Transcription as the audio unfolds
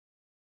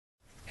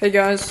Hey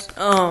guys,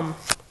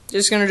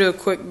 just gonna do a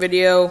quick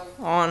video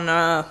on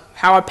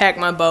how I pack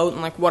my boat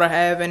and like what I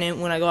have in it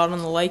when I go out on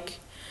the lake.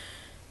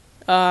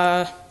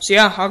 So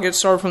yeah, I'll get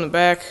started from the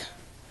back.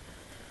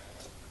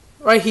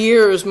 Right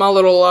here is my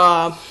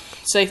little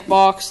safe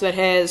box that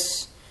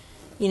has,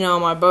 you know,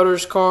 my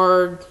boater's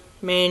card,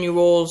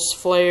 manuals,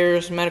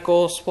 flares,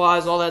 medical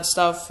supplies, all that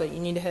stuff that you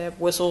need to have,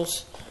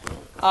 whistles.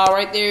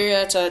 Right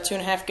there, that's a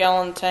 2.5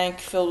 gallon tank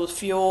filled with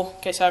fuel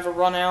in case I ever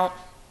run out.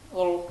 A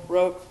little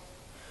rope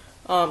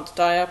to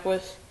tie up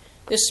with.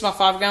 This is my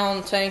 5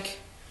 gallon tank.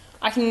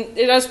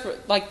 It does,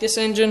 like, this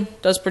engine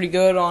does pretty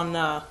good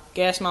on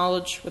gas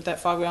mileage with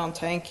that 5 gallon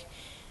tank.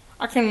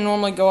 I can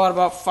normally go out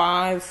about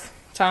 5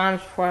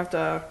 times before I have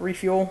to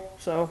refuel,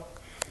 so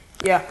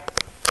yeah.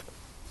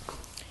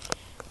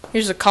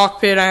 Here's the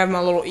cockpit. I have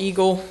my little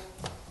Eagle.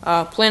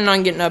 Planning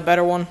on getting a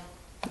better one,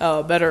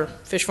 better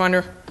fish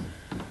finder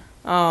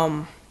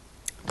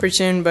pretty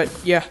soon, but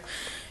yeah.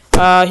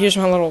 Here's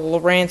my little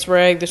Lowrance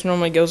rag. This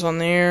normally goes on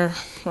there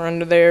or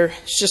under there.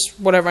 It's just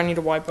whatever I need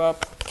to wipe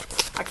up.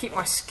 I keep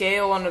my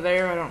scale under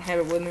there. I don't have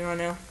it with me right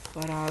now,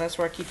 but that's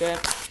where I keep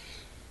that.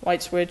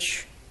 Light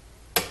switch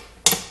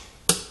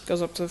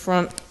goes up to the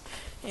front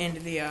and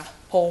the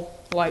pole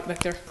light back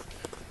there.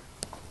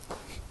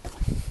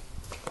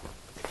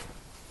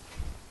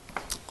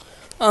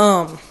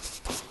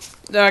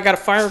 Then I got a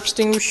fire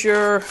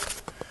extinguisher,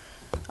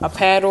 a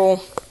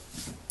paddle,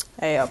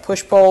 a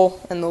push pole,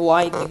 and the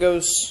light that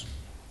goes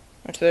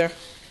right there.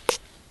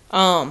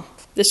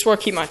 This is where I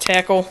keep my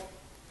tackle,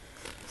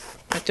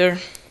 right there.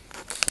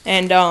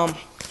 And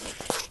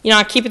you know,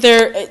 I keep it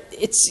there.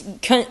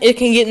 It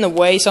can get in the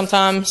way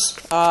sometimes,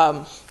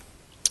 but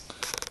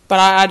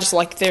I just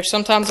like it there.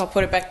 Sometimes I'll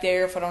put it back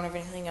there if I don't have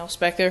anything else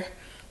back there.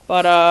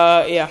 But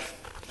yeah,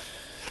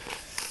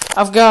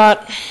 I've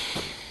got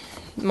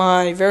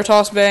my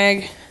Veritas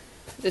bag,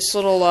 this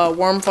little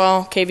worm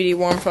file, KVD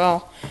worm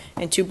file,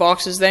 and 2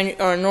 boxes that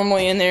are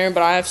normally in there,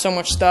 but I have so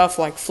much stuff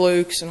like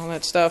flukes and all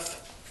that stuff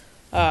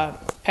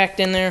packed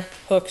in there,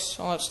 hooks,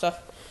 all that stuff.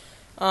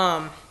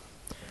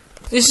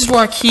 This is where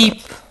I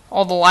keep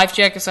all the life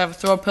jackets. I have a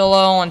throw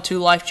pillow and 2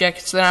 life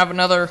jackets. Then I have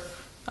another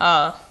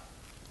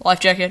life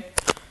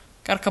jacket.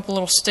 Got a couple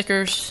little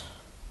stickers,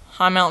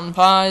 High Mountain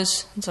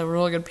Pies. It's a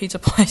really good pizza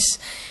place.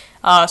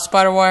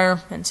 Spider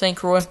wire and St.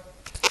 Croix.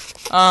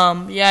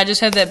 Yeah, I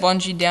just had that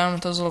bungee down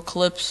with those little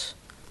clips.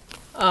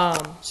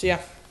 So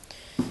yeah.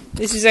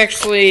 This is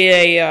actually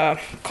a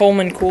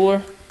Coleman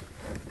cooler,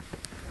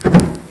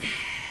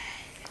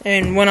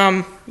 and when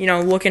I'm, you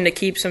know, looking to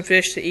keep some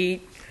fish to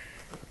eat,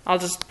 I'll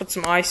just put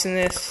some ice in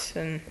this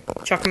and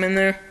chuck them in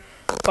there.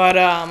 But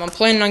I'm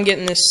planning on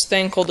getting this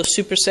thing called the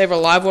Super Saver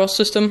live well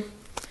system,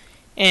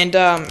 and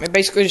it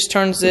basically just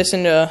turns this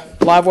into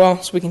live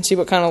well, so we can see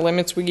what kind of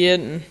limits we get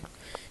and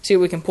see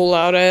what we can pull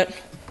out at.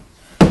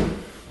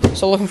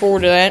 So looking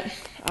forward to that.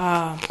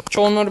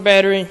 Trolling motor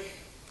battery,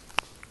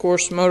 of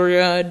course, motor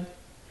guide.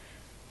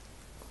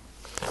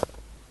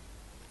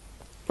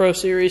 Pro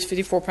Series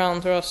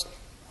 54-pound thrust,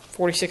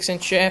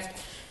 46-inch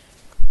shaft.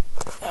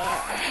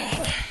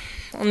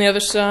 On the other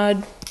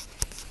side,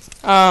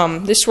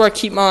 this is where I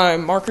keep my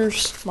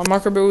markers, my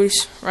marker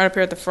buoys, right up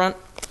here at the front.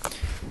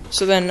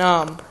 So then,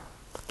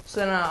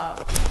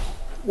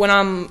 when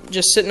I'm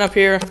just sitting up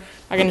here,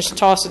 I can just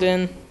toss it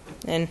in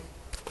and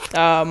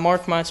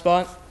mark my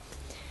spot.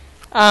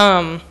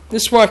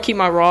 This is where I keep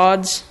my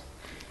rods.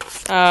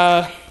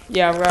 Yeah,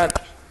 I've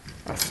got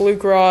a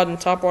fluke rod and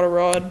topwater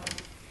rod.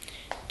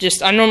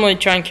 I normally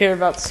try and carry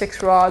about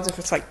 6 rods if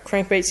it's like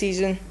crankbait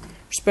season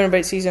or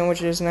spinnerbait season,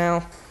 which it is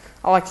now.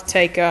 I like to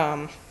take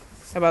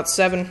about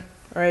 7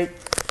 or 8.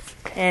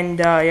 And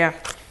yeah,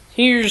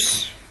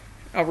 here's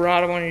a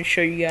rod I wanted to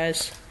show you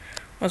guys.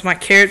 It was my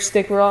carrot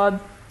stick rod,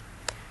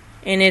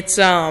 and it's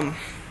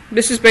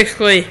this is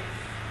basically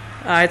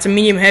it's a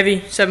medium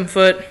heavy, 7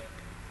 foot,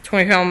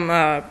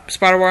 20-pound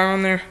spider wire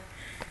on there,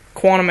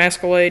 Quantum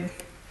Escalade,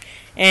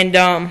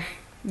 and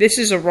this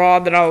is a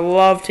rod that I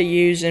love to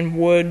use in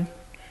wood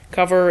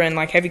cover and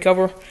like heavy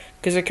cover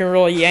because it can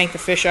really yank the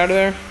fish out of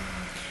there.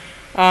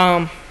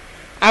 I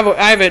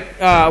have it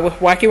with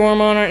Wacky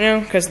Worm on right now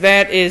because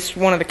that is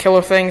one of the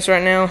killer things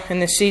right now in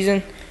this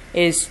season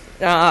is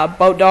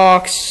boat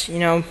docks, you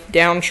know,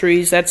 down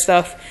trees, that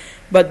stuff.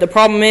 But the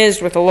problem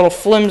is with a little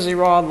flimsy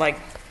rod like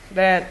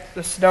that,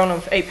 the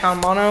Sedona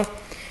 8-pound mono,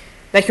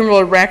 they can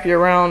really wrap you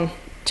around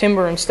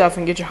timber and stuff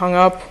and get you hung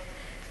up,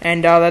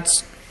 and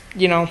that's,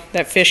 you know,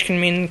 that fish can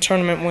mean a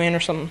tournament win or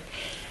something.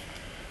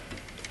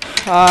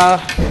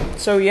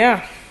 So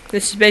yeah,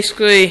 this is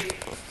basically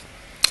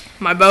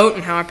my boat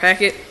and how I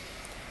pack it.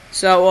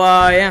 So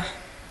yeah,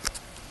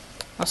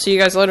 I'll see you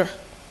guys later.